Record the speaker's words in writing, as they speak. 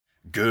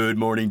Good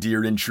morning,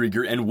 dear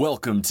Intriguer, and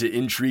welcome to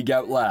Intrigue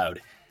Out Loud.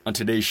 On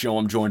today's show,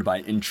 I'm joined by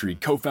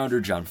Intrigue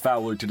co-founder John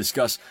Fowler to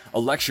discuss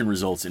election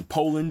results in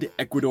Poland,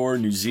 Ecuador,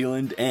 New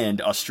Zealand,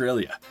 and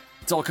Australia.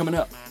 It's all coming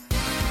up.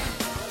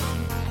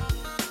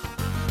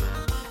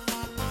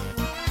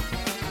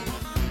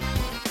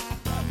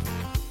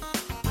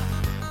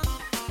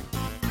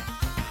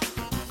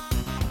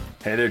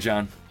 Hey there,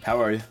 John. How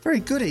are you?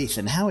 Very good,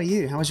 Ethan. How are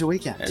you? How was your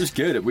weekend? It was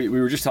good. We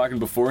were just talking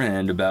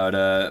beforehand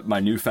about my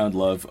newfound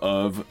love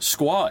of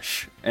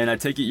squash, and I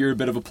take it you're a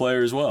bit of a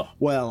player as well.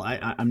 Well,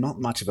 I'm not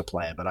much of a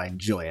player, but I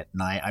enjoy it,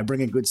 and I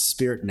bring a good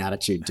spirit and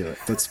attitude to it.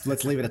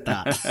 Let's leave it at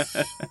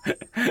that.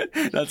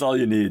 That's all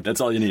you need.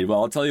 That's all you need. Well,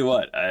 I'll tell you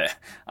what.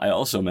 I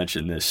also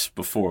mentioned this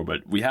before,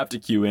 but we have to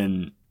cue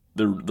in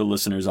the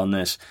listeners on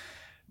this.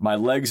 My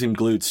legs and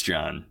glutes,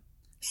 John.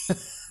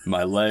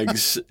 My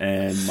legs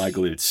and my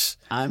glutes.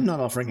 I'm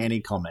not offering any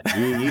comment.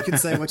 You can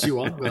say what you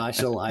want, but I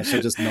shall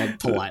just nod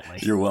politely.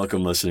 You're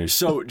welcome, listeners.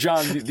 So,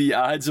 John, the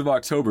Ides of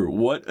October,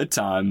 what a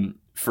time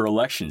for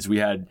elections. We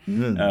had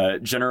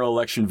general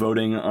election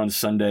voting on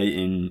Sunday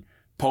in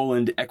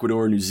Poland,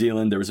 Ecuador, New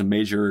Zealand. There was a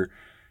major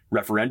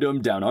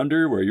referendum down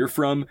under where you're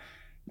from.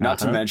 Not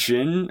to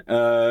mention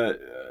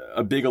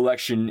a big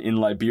election in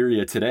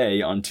Liberia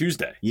today on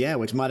Tuesday. Yeah,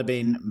 which might have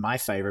been my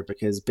favorite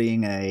because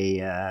being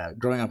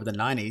growing up in the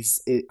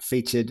 90s, it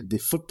featured the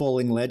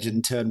footballing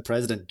legend turned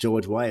president,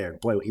 George Weah.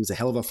 Boy, he was a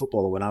hell of a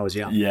footballer when I was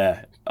young.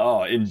 Yeah.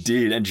 Oh,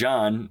 indeed. And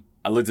John,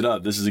 I looked it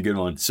up. This is a good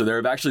one. So there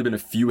have actually been a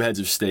few heads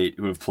of state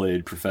who have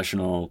played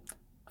professional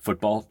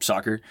football,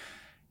 soccer.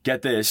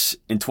 Get this,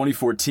 in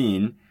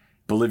 2014,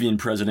 Bolivian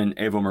President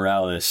Evo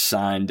Morales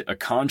signed a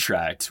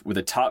contract with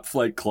a top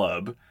flight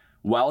club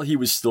while he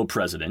was still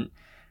president.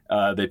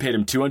 They paid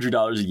him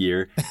 $200 a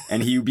year,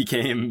 and he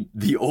became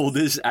the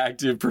oldest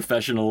active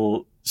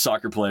professional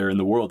soccer player in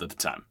the world at the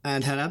time.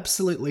 And had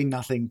absolutely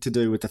nothing to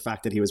do with the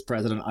fact that he was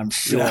president, I'm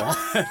sure.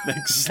 Yeah,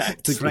 exactly.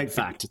 It's a great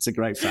fact. It's a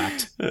great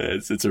fact.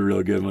 It's a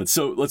real good one.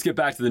 So let's get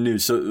back to the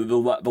news. So the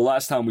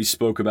last time we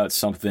spoke about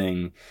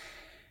something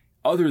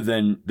other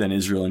than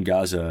Israel and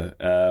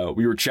Gaza,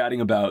 we were chatting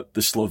about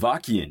the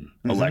Slovakian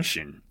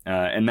election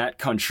and that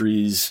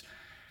country's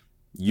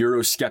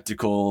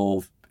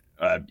Eurosceptical,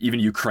 even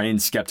Ukraine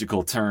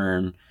skeptical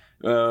turn.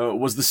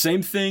 Was the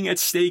same thing at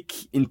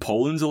stake in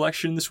Poland's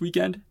election this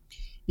weekend?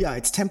 Yeah,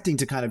 it's tempting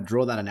to kind of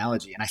draw that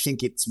analogy. And I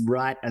think it's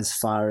right as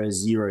far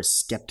as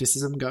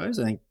Euroscepticism goes.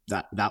 I think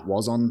that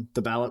was on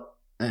the ballot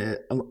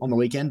on the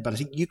weekend. But I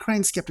think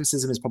Ukraine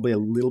skepticism is probably a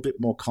little bit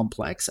more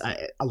complex,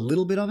 a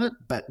little bit of it,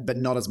 but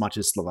not as much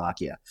as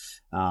Slovakia.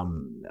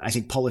 I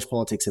think Polish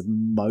politics have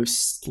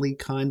mostly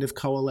kind of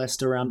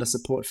coalesced around a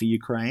support for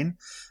Ukraine.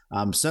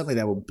 Certainly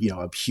they were,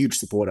 a huge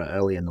supporter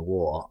early in the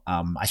war.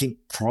 I think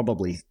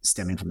probably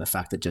stemming from the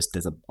fact that just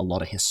there's a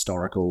lot of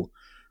historical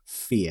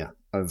fear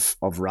of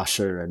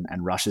Russia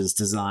and Russia's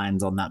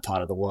designs on that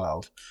part of the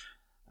world.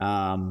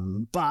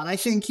 But I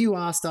think you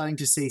are starting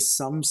to see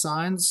some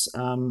signs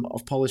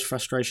of Polish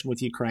frustration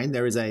with Ukraine.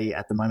 There is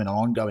at the moment, an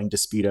ongoing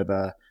dispute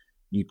over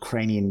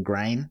Ukrainian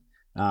grain.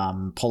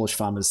 Polish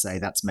farmers say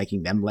that's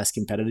making them less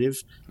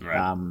competitive.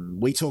 Right.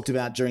 We talked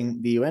about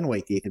during the UN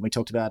week, Ethan, we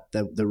talked about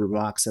the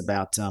remarks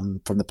about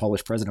from the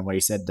Polish president where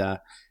he said,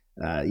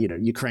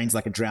 Ukraine's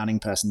like a drowning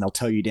person. They'll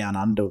tow you down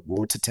under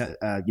or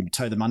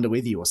tow them under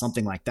with you or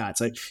something like that.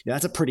 So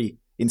that's a pretty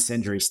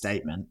incendiary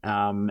statement.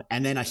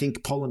 And then I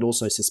think Poland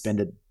also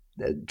suspended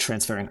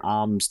transferring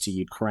arms to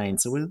Ukraine.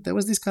 So there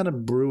was this kind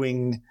of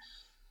brewing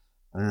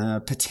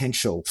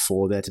potential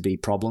for there to be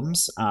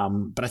problems.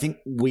 But I think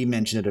we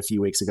mentioned it a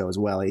few weeks ago as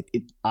well.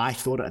 I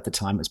thought at the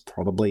time it was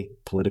probably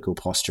political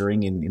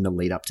posturing in the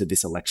lead up to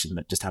this election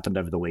that just happened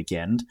over the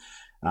weekend.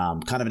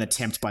 Kind of an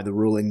attempt by the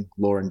ruling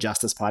Law and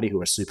Justice Party,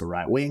 who are super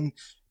right wing,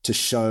 to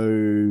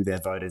show their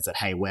voters that,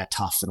 hey, we're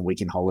tough and we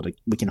can hold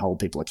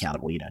people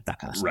accountable, that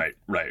kind of stuff.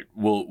 Right.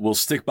 We'll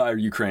stick by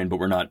Ukraine, but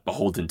we're not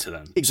beholden to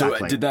them.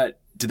 Exactly. So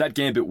did that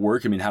gambit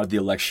work? I mean, how did the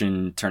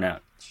election turn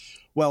out?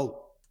 Well,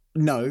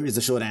 no is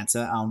the short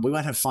answer. We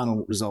won't have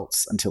final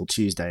results until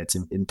Tuesday. It's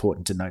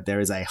important to note there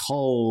is a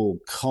whole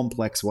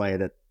complex way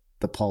that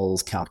the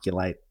polls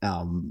calculate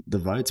the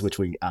votes, which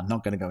we are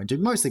not going to go into,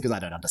 mostly because I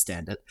don't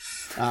understand it.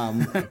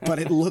 But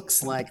it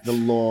looks like the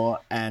Law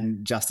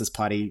and Justice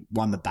Party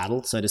won the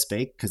battle, so to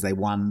speak, because they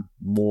won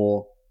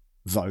more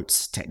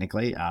votes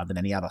technically than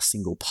any other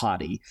single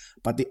party.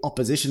 But the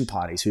opposition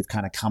parties who've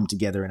kind of come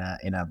together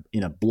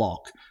in a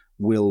block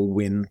will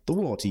win the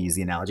war, to use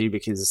the analogy,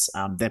 because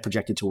they're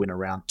projected to win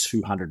around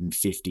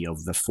 250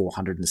 of the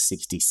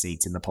 460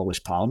 seats in the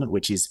Polish parliament,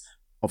 which is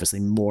obviously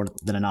more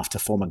than enough to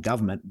form a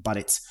government, but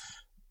it's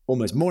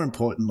almost more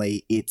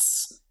importantly,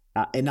 it's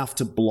enough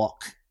to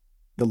block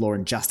the Law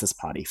and Justice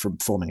Party from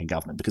forming a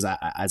government, because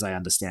as I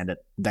understand it,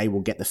 they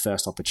will get the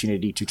first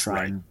opportunity to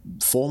try and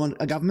form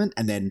a government,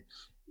 and then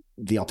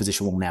the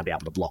opposition will now be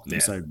able to block them. Yeah.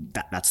 So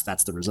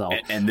that's the result.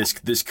 And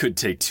this could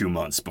take 2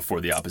 months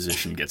before the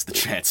opposition gets the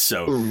chance.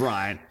 So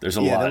right, there's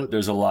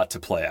a lot to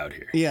play out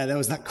here. Yeah, there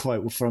was that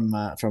quote from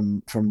a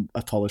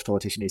Polish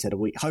politician. He said,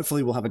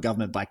 hopefully we'll have a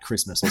government by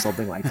Christmas or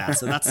something like that.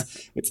 So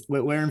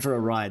we're in for a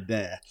ride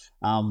there.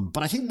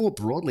 But I think more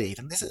broadly,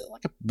 even this is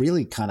like a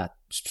really kind of,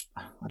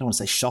 I don't want to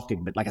say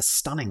shocking, but like a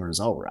stunning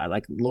result, right?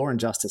 Like Law and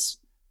Justice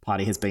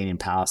Party has been in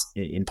power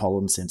in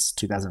Poland since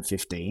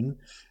 2015.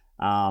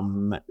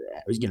 I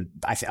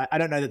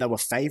don't know that they were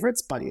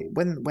favourites, but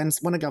when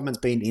a government's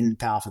been in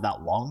power for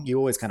that long, you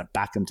always kind of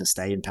back them to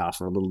stay in power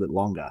for a little bit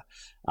longer.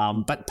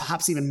 But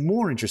perhaps even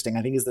more interesting,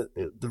 I think, is that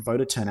the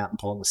voter turnout in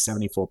Poland was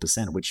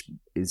 74%, which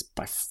is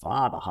by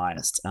far the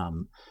highest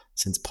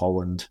since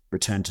Poland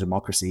returned to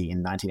democracy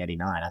in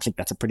 1989. I think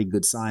that's a pretty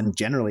good sign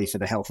generally for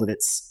the health of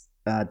its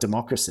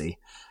democracy.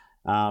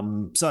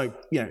 So,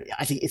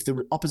 I think if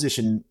the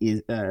opposition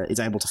is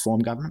able to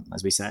form government,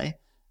 as we say,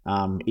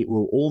 it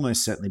will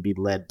almost certainly be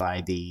led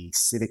by the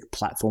Civic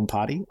Platform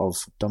Party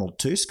of Donald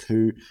Tusk,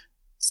 who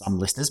some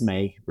listeners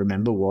may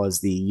remember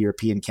was the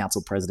European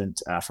Council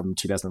president from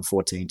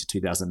 2014 to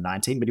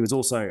 2019, but he was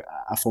also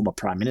a former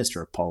prime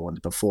minister of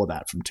Poland before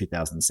that, from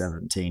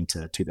 2007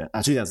 to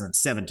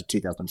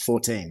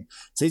 2014.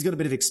 So he's got a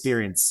bit of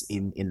experience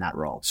in that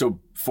role. So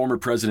former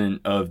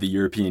president of the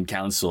European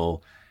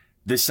Council,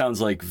 this sounds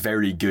like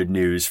very good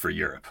news for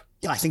Europe.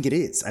 Yeah, I think it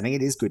is. I think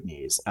it is good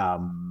news.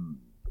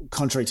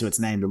 Contrary to its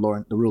name, the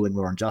ruling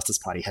Law and Justice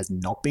Party has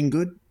not been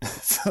good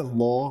for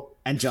law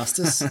and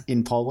justice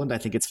in Poland. I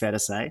think it's fair to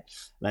say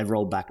they've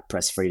rolled back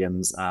press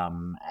freedoms,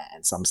 and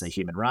some say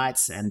human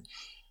rights, and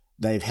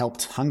they've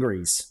helped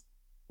Hungary's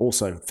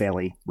also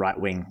fairly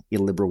right-wing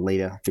illiberal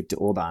leader Viktor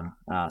Orban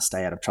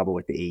stay out of trouble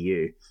with the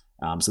EU.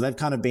 So they've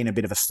kind of been a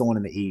bit of a thorn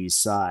in the EU's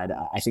side.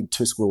 I think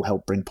Tusk will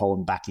help bring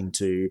Poland back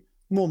into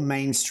more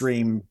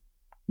mainstream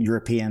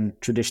European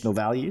traditional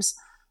values.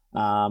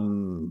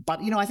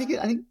 But I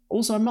think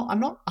also I'm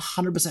not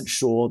 100%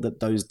 sure that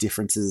those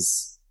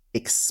differences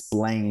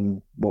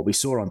explain what we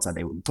saw on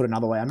Sunday. Put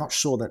another way, I'm not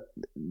sure that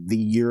the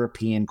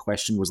European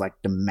question was like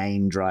the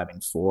main driving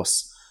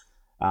force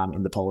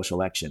in the Polish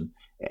election.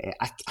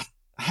 I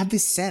have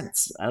this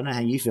sense, I don't know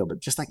how you feel, but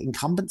just like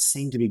incumbents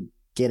seem to be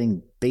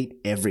getting beat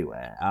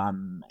everywhere.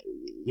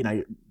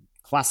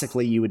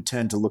 Classically, you would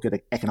turn to look at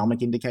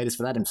economic indicators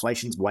for that.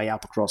 Inflation's way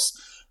up across,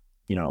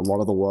 a lot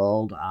of the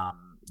world.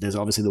 There's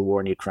obviously the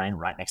war in Ukraine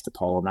right next to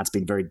Poland. That's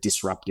been very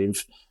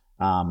disruptive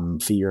for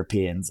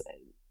Europeans.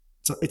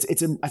 So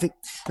I think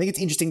it's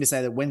interesting to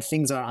say that when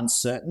things are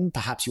uncertain,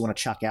 perhaps you want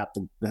to chuck out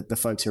the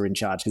folks who are in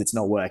charge because it's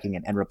not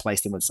working and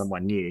replace them with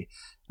someone new.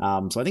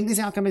 So I think this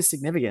outcome is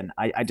significant.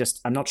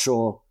 I'm not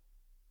sure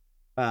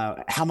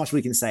how much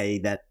we can say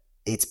that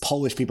it's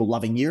Polish people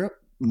loving Europe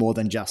more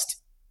than just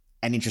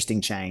an interesting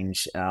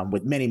change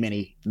with many,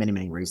 many, many,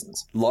 many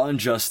reasons. Law and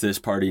Justice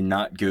Party,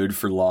 not good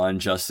for law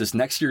and justice.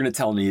 Next, you're going to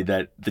tell me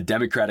that the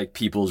Democratic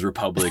People's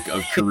Republic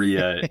of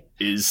Korea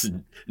is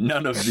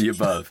none of the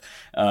above.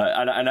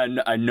 And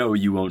I know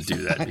you won't do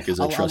that because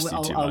I trust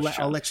you too much.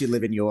 I'll let you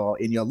live in your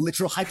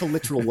literal,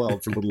 hyper-literal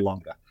world for a little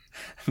longer.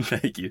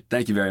 Thank you.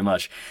 Thank you very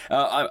much.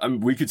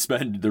 We could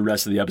spend the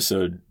rest of the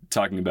episode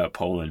talking about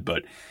Poland,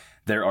 but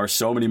there are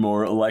so many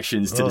more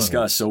elections to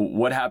discuss. So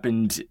what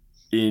happened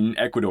in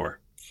Ecuador?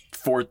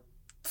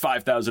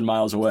 5,000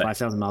 miles away.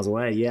 5,000 miles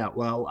away, yeah.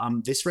 Well,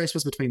 this race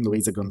was between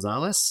Luisa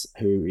Gonzalez,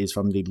 who is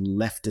from the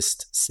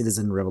leftist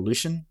Citizen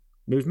Revolution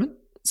movement,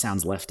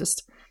 sounds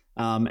leftist,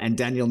 and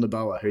Daniel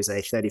Noboa, who's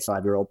a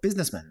 35-year-old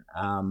businessman.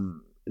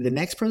 The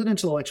next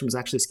presidential election was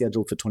actually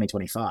scheduled for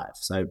 2025,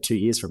 so 2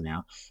 years from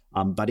now,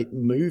 but it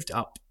moved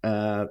up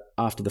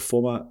after the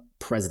former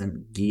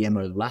president,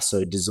 Guillermo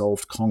Lasso,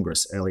 dissolved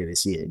Congress earlier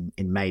this year,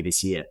 in May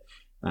this year.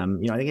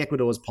 I think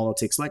Ecuador's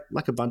politics,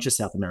 like a bunch of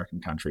South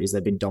American countries,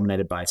 they've been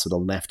dominated by sort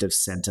of left of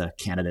center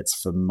candidates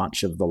for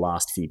much of the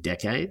last few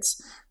decades.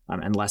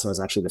 And Lasso is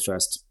actually the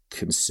first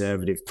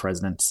conservative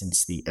president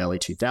since the early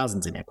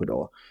 2000s in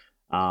Ecuador.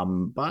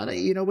 But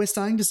we're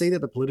starting to see that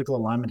the political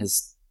alignment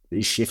is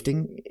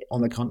shifting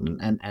on the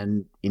continent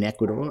and in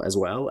Ecuador as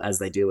well, as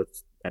they deal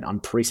with an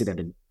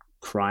unprecedented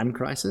crime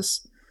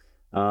crisis.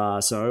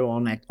 So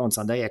on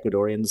Sunday,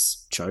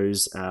 Ecuadorians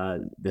chose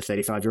the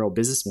 35-year-old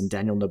businessman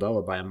Daniel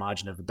Noboa by a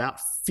margin of about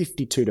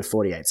 52 to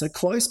 48. So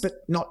close, but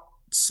not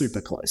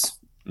super close.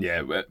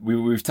 Yeah,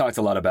 we've talked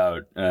a lot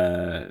about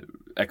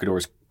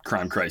Ecuador's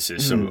crime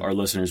crisis, so our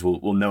listeners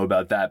will know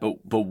about that.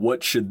 But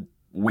what should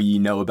we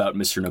know about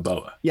Mr.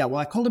 Noboa? Yeah, well,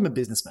 I called him a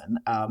businessman.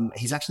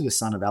 He's actually the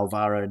son of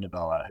Alvaro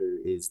Noboa, who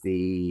is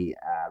the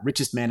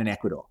richest man in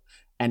Ecuador.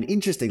 And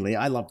interestingly,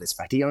 I love this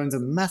fact. He owns a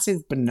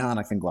massive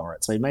banana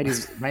conglomerate. So he made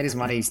his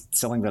money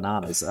selling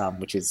bananas,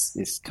 which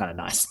is kind of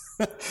nice.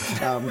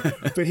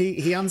 But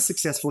he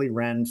unsuccessfully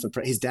ran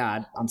for his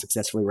dad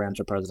unsuccessfully ran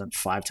for president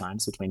 5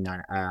 times between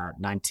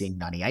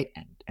 1998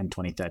 and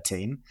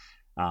 2013.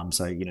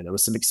 So there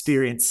was some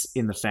experience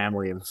in the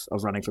family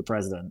of running for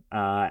president.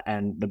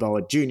 And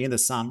Noboa Jr., the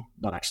son,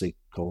 not actually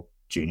called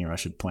Jr., I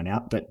should point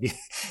out. But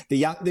the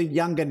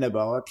younger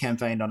Noboa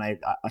campaigned on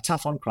a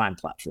tough on-crime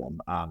platform,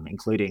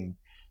 including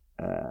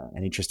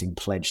an interesting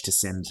pledge to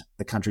send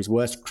the country's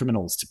worst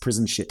criminals to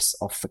prison ships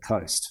off the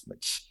coast,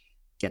 which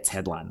gets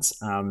headlines.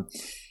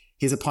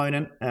 His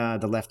opponent,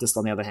 the leftist,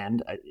 on the other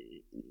hand,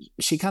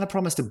 she kind of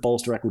promised to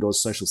bolster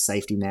Ecuador's social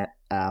safety net,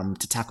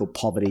 to tackle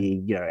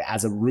poverty,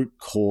 as a root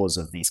cause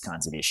of these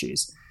kinds of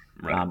issues.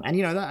 Right.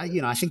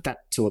 And I think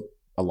that to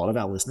a lot of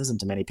our listeners and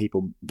to many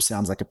people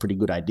sounds like a pretty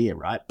good idea,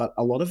 right? But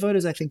a lot of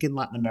voters, I think, in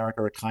Latin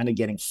America are kind of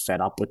getting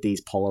fed up with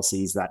these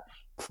policies that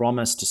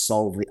promise to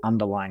solve the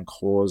underlying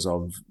cause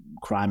of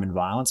crime and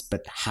violence,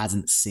 but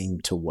hasn't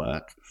seemed to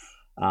work.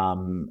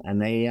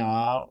 And they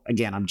are,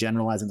 again, I'm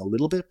generalizing a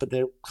little bit, but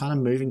they're kind of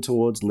moving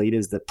towards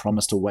leaders that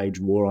promise to wage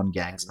war on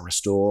gangs and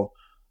restore,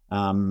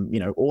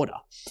 order.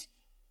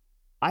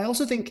 I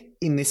also think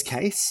in this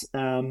case,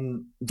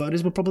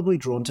 voters were probably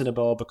drawn to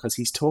Noboa because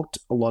he's talked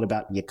a lot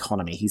about the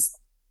economy. He's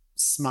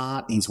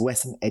smart, he's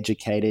Western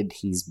educated,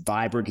 he's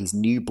vibrant, he's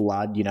new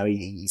blood.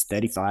 He's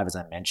 35, as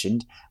I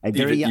mentioned.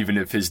 Even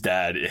if his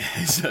dad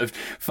is a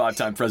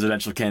 5-time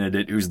presidential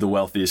candidate who's the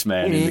wealthiest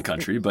man in the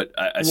country. But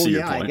I see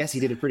your point. I guess he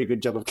did a pretty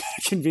good job of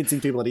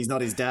convincing people that he's not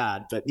his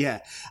dad. But yeah,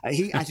 I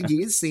think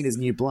he is seen as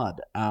new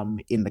blood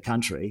in the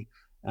country.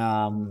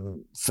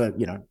 For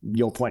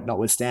your point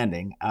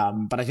notwithstanding,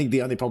 but I think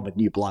the only problem with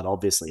new blood,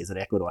 obviously, is that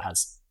Ecuador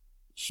has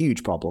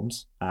huge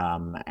problems,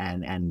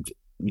 and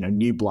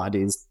new blood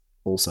is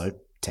also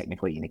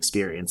technically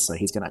inexperienced, so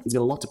he's got a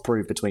lot to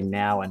prove between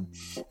now and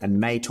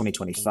May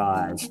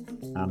 2025,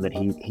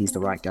 that he's the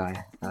right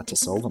guy to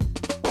solve them.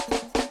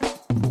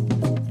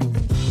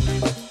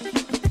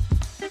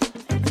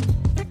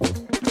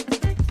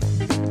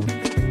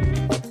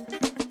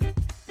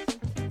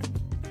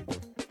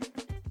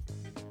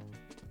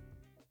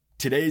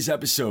 Today's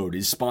episode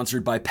is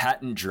sponsored by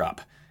Patent Drop.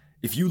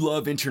 If you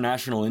love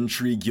international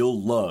intrigue, you'll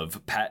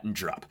love Patent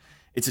Drop.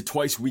 It's a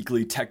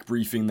twice-weekly tech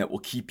briefing that will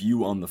keep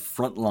you on the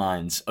front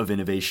lines of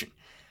innovation.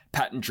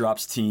 Patent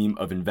Drop's team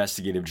of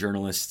investigative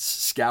journalists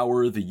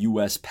scour the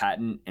U.S.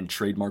 patent and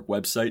trademark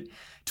website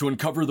to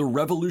uncover the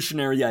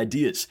revolutionary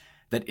ideas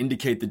that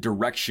indicate the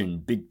direction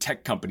big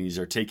tech companies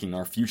are taking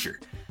our future.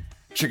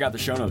 Check out the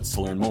show notes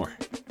to learn more.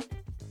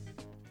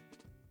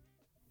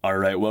 All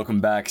right,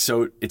 welcome back.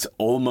 So it's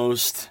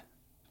almost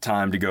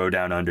time to go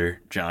down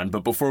under, John.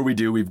 But before we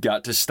do, we've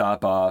got to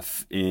stop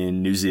off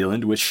in New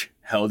Zealand, which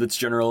held its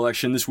general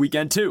election this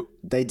weekend too.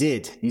 They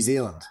did. New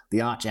Zealand,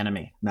 the arch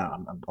enemy. No,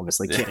 I'm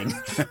obviously kidding.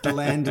 the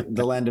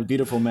land of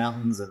beautiful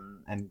mountains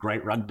and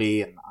great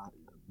rugby and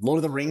Lord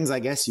of the Rings, I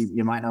guess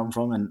you might know them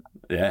from. And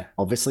yeah,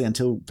 obviously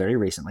until very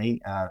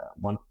recently,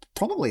 one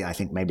probably I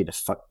think maybe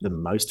the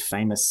most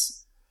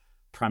famous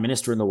prime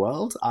minister in the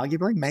world,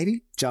 arguably,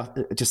 maybe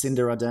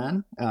Jacinda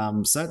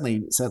Ardern.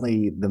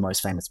 Certainly the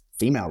most famous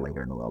female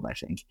leader in the world, I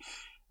think.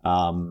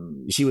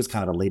 She was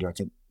kind of a leader, I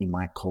think you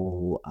might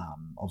call,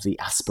 of the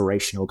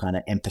aspirational kind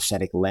of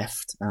empathetic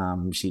left.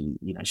 She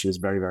was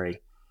very,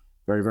 very,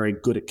 very, very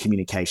good at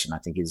communication, I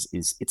think is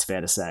it's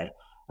fair to say.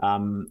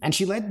 And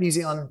she led New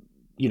Zealand,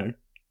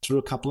 through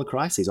a couple of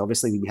crises.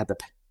 Obviously, we had the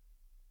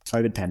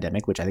COVID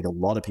pandemic, which I think a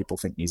lot of people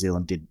think New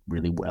Zealand did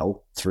really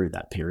well through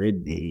that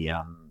period.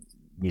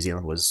 New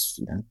Zealand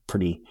was,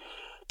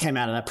 came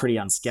out of that pretty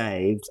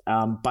unscathed,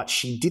 but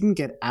she didn't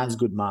get as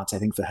good marks, I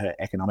think, for her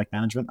economic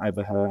management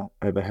over her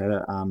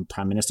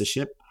prime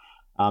ministership.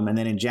 And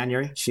then in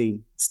January, she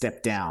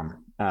stepped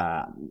down.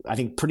 I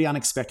think pretty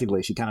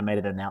unexpectedly, she kind of made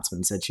an announcement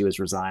and said she was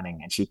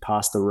resigning, and she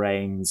passed the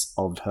reins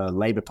of her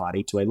Labour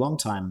Party to a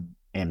longtime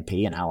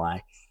MP and ally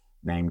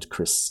named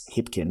Chris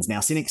Hipkins.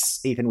 Now, cynics,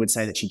 Ethan, would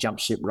say that she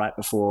jumped ship right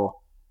before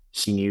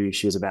she knew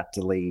she was about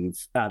to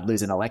lose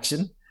an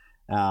election.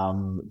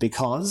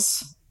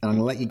 Because, and I'm going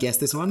to let you guess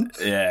this one.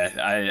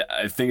 Yeah,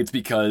 I think it's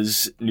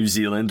because New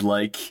Zealand,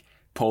 like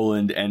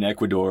Poland and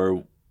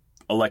Ecuador,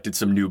 elected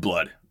some new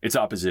blood. It's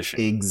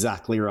opposition.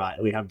 Exactly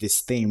right. We have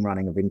this theme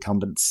running of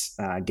incumbents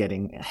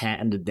getting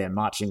handed their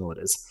marching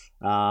orders.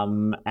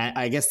 And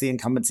I guess the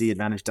incumbency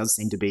advantage does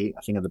seem to be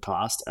a thing of the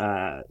past.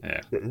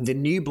 The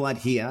new blood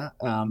here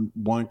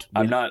won't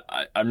win.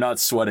 I'm not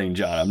sweating,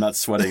 John. I'm not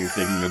sweating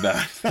thinking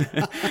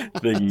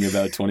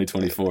about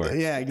 2024.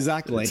 Yeah,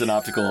 exactly. It's an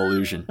optical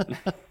illusion.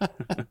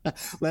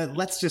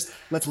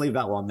 Let's leave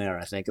that one there,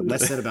 I think.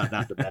 Less said about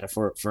that, the better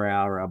for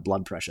our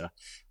blood pressure.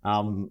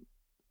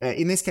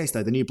 In this case,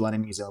 though, the new blood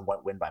in New Zealand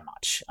won't win by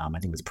much. I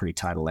think it was a pretty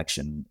tight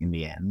election in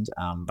the end,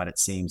 but it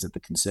seems that the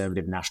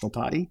Conservative National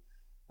Party,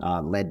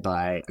 led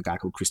by a guy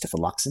called Christopher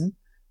Luxon,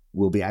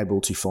 will be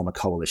able to form a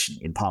coalition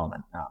in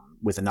Parliament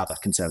with another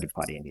Conservative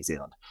party in New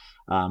Zealand.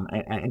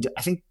 And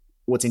I think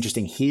what's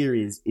interesting here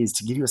is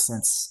to give you a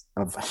sense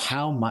of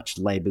how much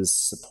Labor's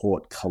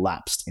support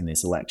collapsed in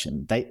this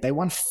election. They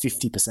won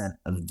 50%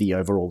 of the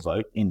overall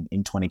vote in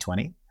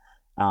 2020.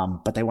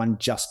 But they won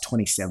just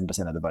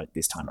 27% of the vote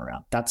this time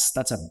around. That's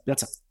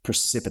a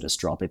precipitous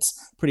drop. It's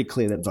pretty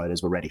clear that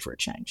voters were ready for a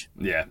change.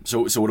 Yeah.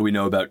 So what do we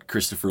know about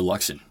Christopher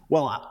Luxon?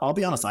 Well, I'll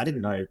be honest, I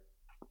didn't know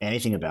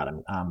anything about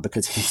him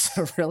because he's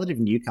a relative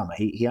newcomer.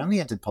 He only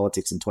entered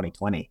politics in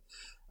 2020.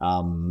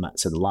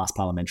 So the last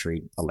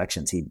parliamentary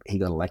elections, he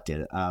got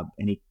elected,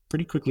 and he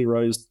pretty quickly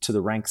rose to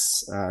the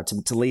ranks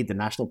to lead the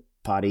National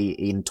Party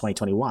in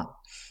 2021.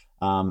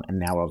 And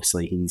now,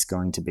 obviously, he's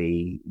going to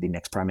be the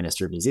next Prime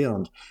Minister of New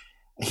Zealand.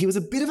 He was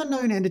a bit of a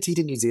known entity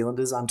to New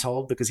Zealanders, I'm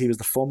told, because he was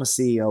the former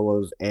CEO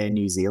of Air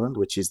New Zealand,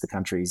 which is the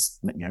country's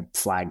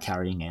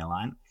flag-carrying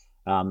airline.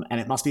 And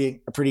it must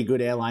be a pretty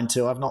good airline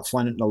too. I've not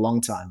flown it in a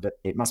long time, but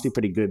it must be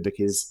pretty good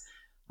because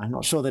I'm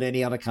not sure that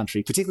any other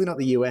country, particularly not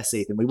the US,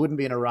 Ethan, we wouldn't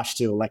be in a rush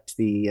to elect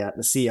the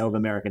CEO of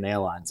American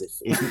Airlines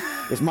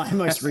if my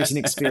most recent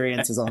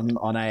experience is on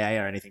AA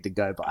or anything to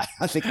go by.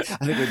 I think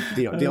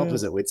the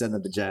opposite. We'd send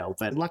them to jail.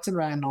 But Luxon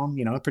ran on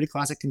a pretty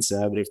classic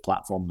conservative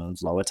platform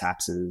of lower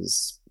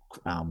taxes,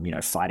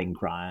 fighting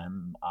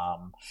crime.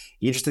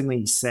 He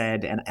interestingly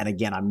said, and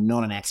again, I'm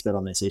not an expert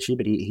on this issue,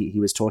 but he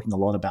was talking a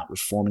lot about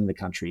reforming the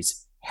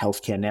country's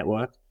healthcare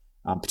network,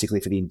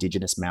 particularly for the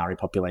Indigenous Maori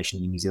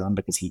population in New Zealand,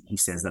 because he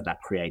says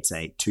that creates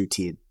a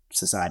two-tiered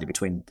society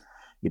between,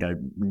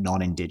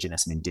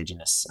 non-Indigenous and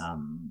Indigenous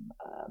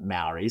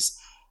Maoris.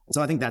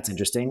 So I think that's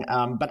interesting.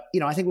 But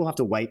I think we'll have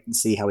to wait and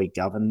see how he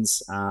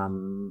governs.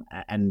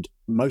 And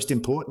most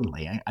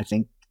importantly, I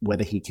think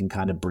whether he can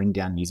kind of bring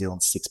down New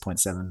Zealand's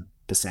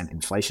 6.7%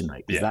 inflation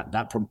rate. Yeah.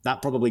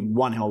 That probably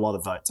won him a lot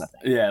of votes, I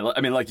think. Yeah,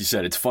 I mean, like you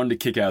said, it's fun to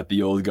kick out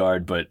the old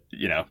guard, but,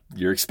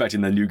 you're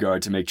expecting the new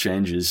guard to make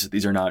changes.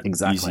 These are not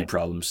easy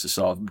problems to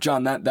solve.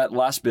 John, that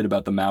last bit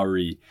about the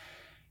Maori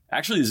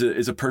actually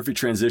is a perfect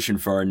transition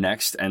for our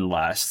next and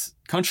last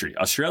country,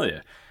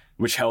 Australia,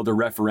 which held a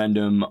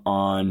referendum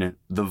on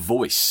The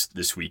Voice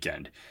this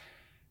weekend.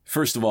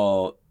 First of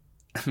all,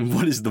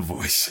 what is The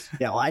Voice?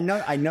 Yeah, well, I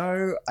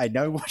know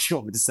what you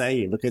want me to say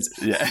here, because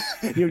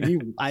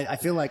I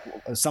feel like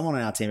someone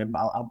on our team,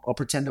 I'll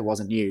pretend it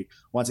wasn't you.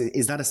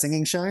 Is that a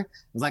singing show? I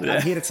was like,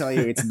 I'm here to tell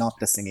you it's not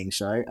the singing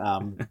show.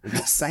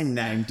 Same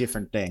name,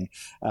 different thing.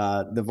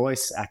 The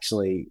Voice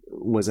actually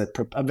was a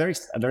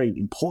very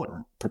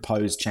important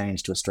proposed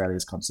change to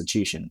Australia's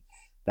constitution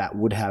that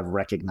would have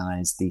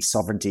recognised the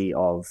sovereignty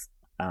of,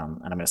 and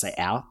I'm going to say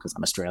our, because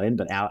I'm Australian,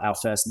 but our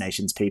First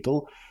Nations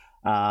people,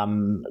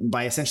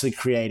 by essentially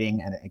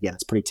creating, and again,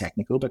 it's pretty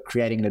technical, but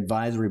creating an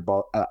advisory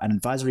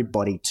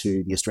body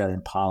to the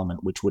Australian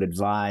Parliament, which would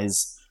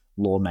advise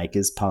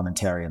lawmakers,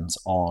 parliamentarians,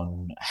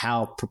 on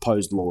how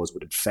proposed laws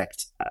would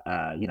affect,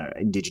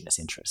 Indigenous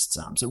interests.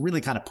 So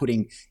really kind of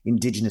putting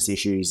Indigenous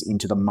issues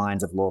into the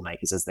minds of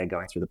lawmakers as they're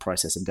going through the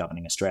process of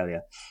governing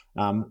Australia.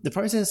 The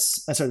proposal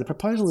is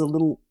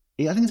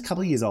I think it's a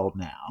couple of years old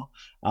now,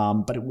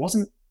 but it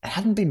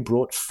hadn't been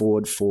brought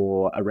forward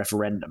for a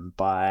referendum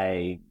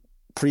by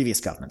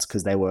previous governments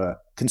because they were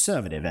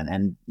conservative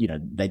and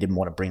they didn't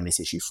want to bring this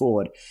issue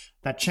forward.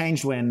 That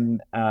changed when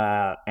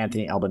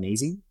Anthony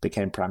Albanese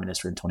became Prime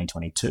Minister in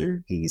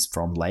 2022. He's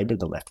from Labor,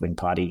 the left-wing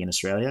party in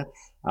Australia,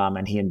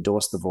 and he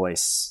endorsed The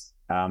Voice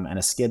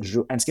and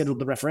scheduled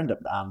the referendum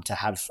to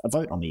have a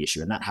vote on the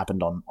issue, and that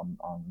happened on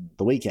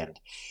the weekend.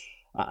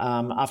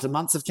 After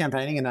months of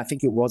campaigning, and I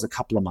think it was a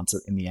couple of months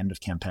in the end of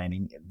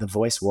campaigning, The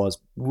Voice was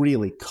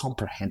really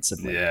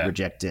comprehensively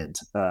rejected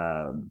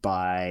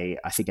by,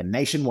 I think, a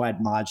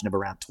nationwide margin of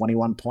around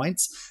 21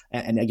 points.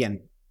 And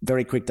again,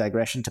 very quick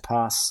digression, to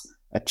pass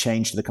a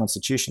change to the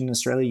constitution in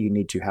Australia, you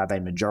need to have a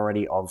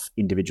majority of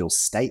individual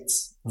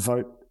states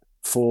vote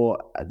for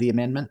the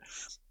amendment,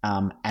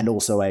 and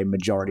also a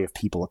majority of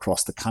people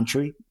across the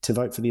country to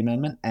vote for the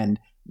amendment.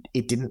 And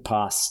it didn't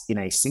pass in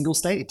a single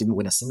state. It didn't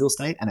win a single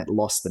state, and it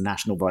lost the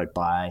national vote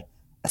by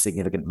a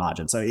significant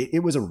margin. So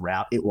it was a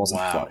rout. It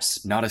wasn't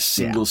close. Not a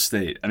single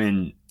state. I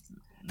mean,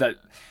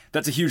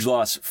 that's a huge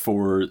loss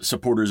for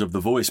supporters of The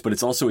Voice, but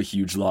it's also a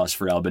huge loss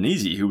for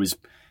Albanese, who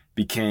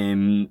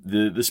became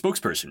the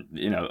spokesperson,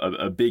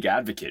 a big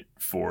advocate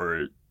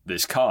for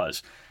this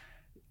cause.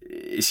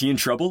 Is he in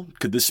trouble?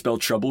 Could this spell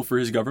trouble for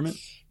his government?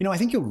 I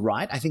think you're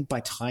right. I think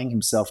by tying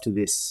himself to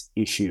this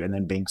issue and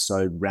then being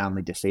so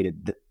roundly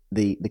defeated,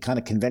 the kind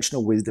of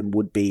conventional wisdom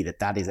would be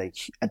that is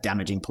a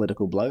damaging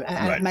political blow.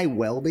 And right. It may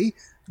well be.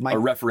 A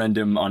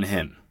referendum on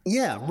him.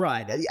 Yeah,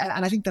 right.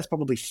 And I think that's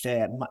probably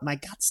fair. My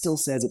gut still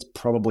says it's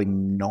probably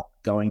not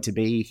going to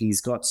be.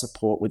 He's got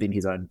support within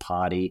his own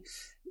party.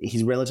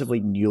 He's relatively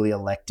newly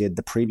elected.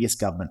 The previous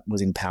government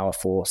was in power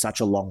for such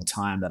a long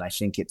time that I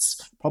think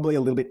it's probably a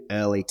little bit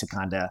early to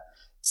kind of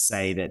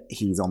say that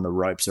he's on the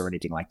ropes or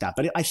anything like that.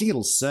 But I think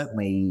it'll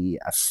certainly,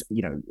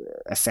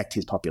 affect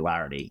his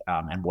popularity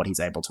and what he's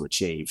able to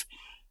achieve.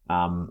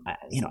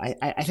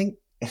 I think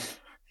if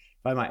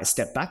I might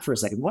step back for a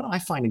second, what I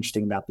find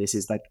interesting about this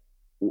is that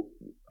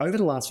over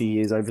the last few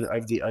years, over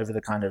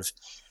the kind of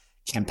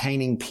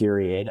campaigning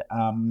period,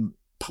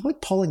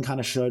 public polling kind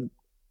of showed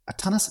a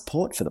ton of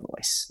support for The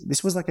Voice.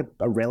 This was like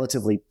a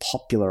relatively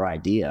popular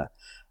idea.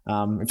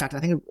 In fact,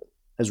 I think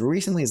as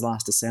recently as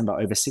last December,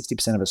 over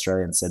 60% of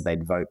Australians said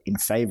they'd vote in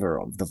favour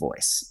of The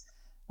Voice.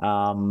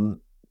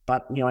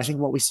 But, I think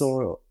what we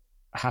saw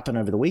happen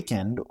over the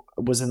weekend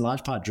was in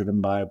large part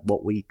driven by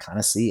what we kind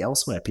of see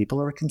elsewhere.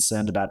 People are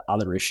concerned about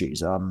other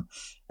issues.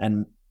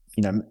 And,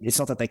 it's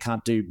not that they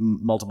can't do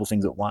multiple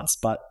things at once,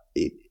 but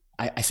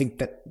I think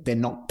that they're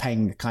not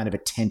paying the kind of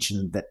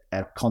attention that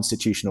a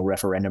constitutional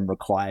referendum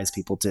requires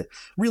people to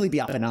really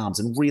be up in arms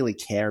and really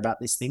care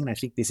about this thing. And I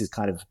think this is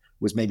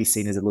was maybe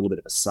seen as a little bit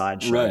of a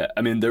sideshow. Right.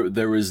 I mean,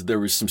 there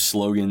was some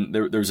slogan.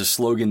 There was a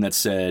slogan that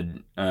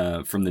said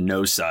from the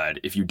no side,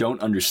 if you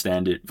don't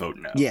understand it, vote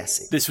no.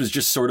 Yes. This was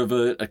just sort of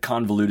a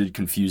convoluted,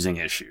 confusing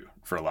issue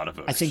for a lot of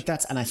voters.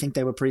 I think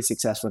they were pretty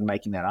successful in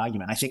making that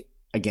argument. I think,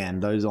 again,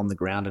 those on the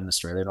ground in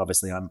Australia, and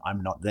obviously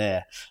I'm not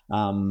there,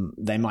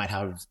 they might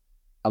have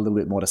a little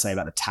bit more to say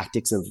about the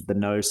tactics of the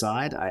no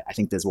side. I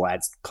think there's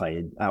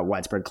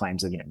widespread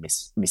claims of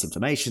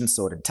misinformation,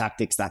 sordid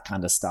tactics, that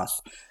kind of stuff.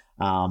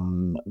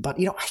 But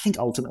I think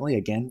ultimately,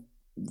 again,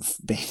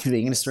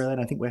 being an Australian,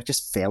 I think we're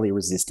just fairly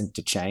resistant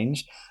to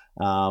change.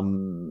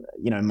 In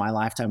my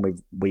lifetime,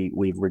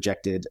 we've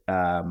rejected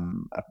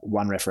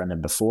one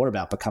referendum before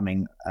about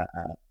becoming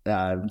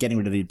getting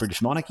rid of the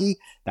British monarchy.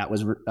 That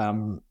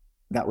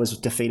was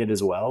defeated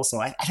as well.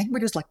 So I think we're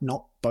just like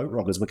not boat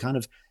rockers. We're kind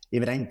of,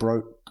 if it ain't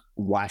broke,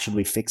 why should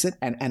we fix it?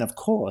 And of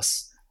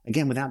course,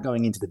 again, without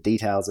going into the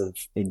details of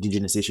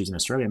Indigenous issues in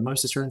Australia,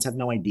 most Australians have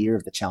no idea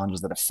of the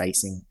challenges that are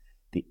facing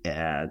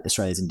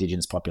Australia's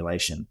Indigenous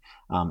population.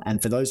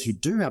 And for those who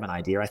do have an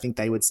idea, I think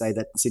they would say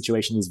that the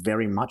situation is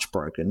very much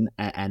broken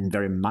and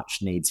very much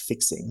needs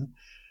fixing.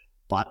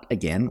 But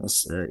again,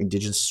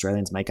 Indigenous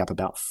Australians make up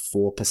about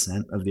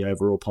 4% of the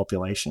overall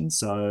population.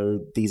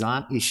 So these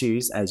aren't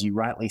issues, as you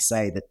rightly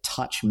say, that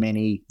touch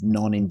many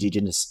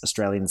non-Indigenous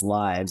Australians'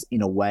 lives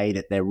in a way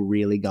that they're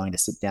really going to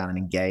sit down and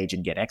engage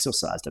and get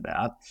exercised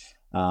about.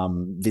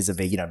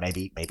 Vis-a-vis,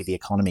 maybe the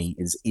economy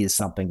is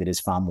something that is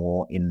far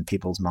more in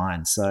people's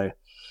minds. So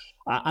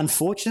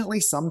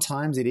unfortunately,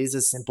 sometimes it is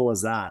as simple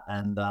as that.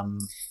 And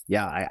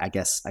I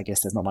guess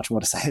there's not much more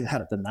to say about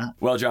it than that.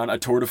 Well, John, a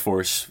tour de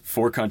force,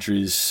 4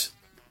 countries.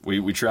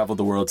 We traveled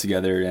the world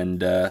together,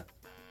 and it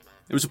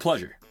was a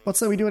pleasure. Let's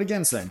say we do it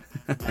again soon.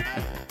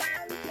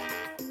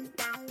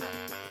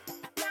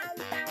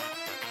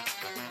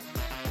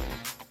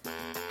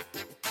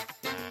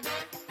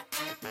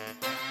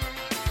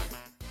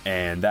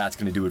 And that's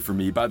going to do it for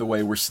me. By the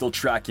way, we're still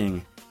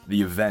tracking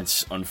the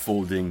events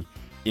unfolding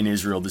in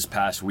Israel this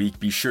past week.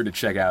 Be sure to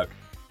check out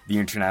the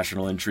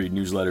International Intrigue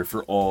newsletter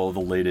for all the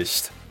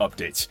latest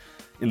updates.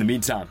 In the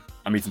meantime,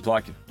 I'm Ethan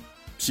Plotkin.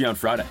 See you on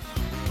Friday.